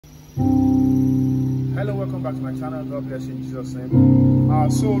Hello, welcome back to my channel. God bless you in Jesus' name.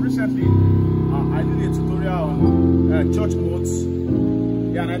 So recently I did a tutorial on church modes.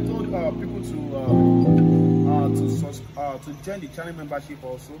 Yeah, and I told people to join the channel membership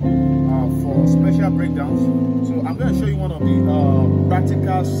also for special breakdowns. So I'm going to show you one of the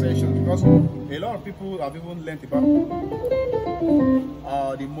practical sessions, because a lot of people have even learned about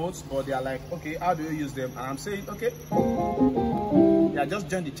the modes, but they are like, okay, how do you use them? And I'm saying, okay, yeah, just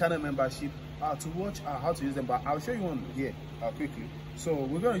join the channel membership to watch how to use them. But I'll show you one here quickly. So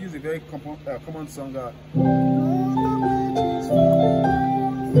we're going to use a very common song.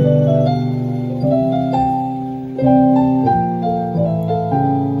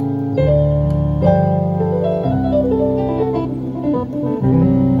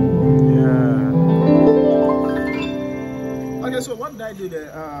 So what did I do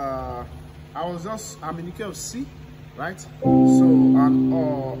there? I'm in the key of C, right? So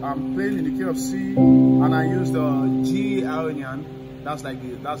I'm playing in the key of C, and I used the G Ionian. That's like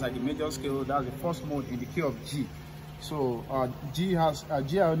the major scale. That's the first mode in the key of G. So G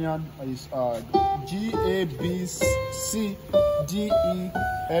Ionian is G, A, B, C, D, E,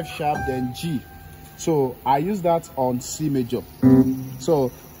 F sharp, then G. So I use that on C major.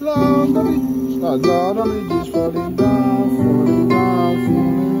 So Lord, let me just falling down, falling down.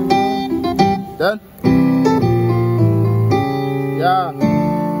 Then, yeah.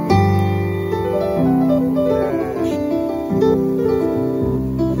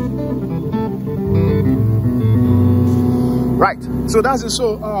 Right. So that's it.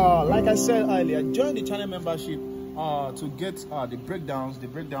 So, like I said earlier, join the channel membership to get the breakdowns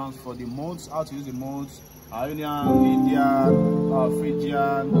for the modes, how to use the modes. Ionian, Lydian,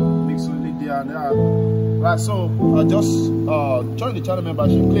 Phrygian, Mixolydian, right? So just join the channel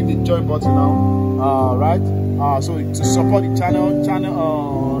membership. Click the join button now, right? So to support the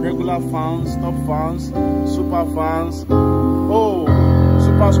channel, regular fans, top fans, super fans,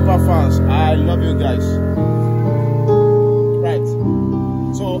 super fans. I love you guys. Right.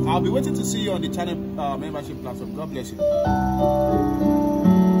 So I'll be waiting to see you on the channel membership platform. God bless you.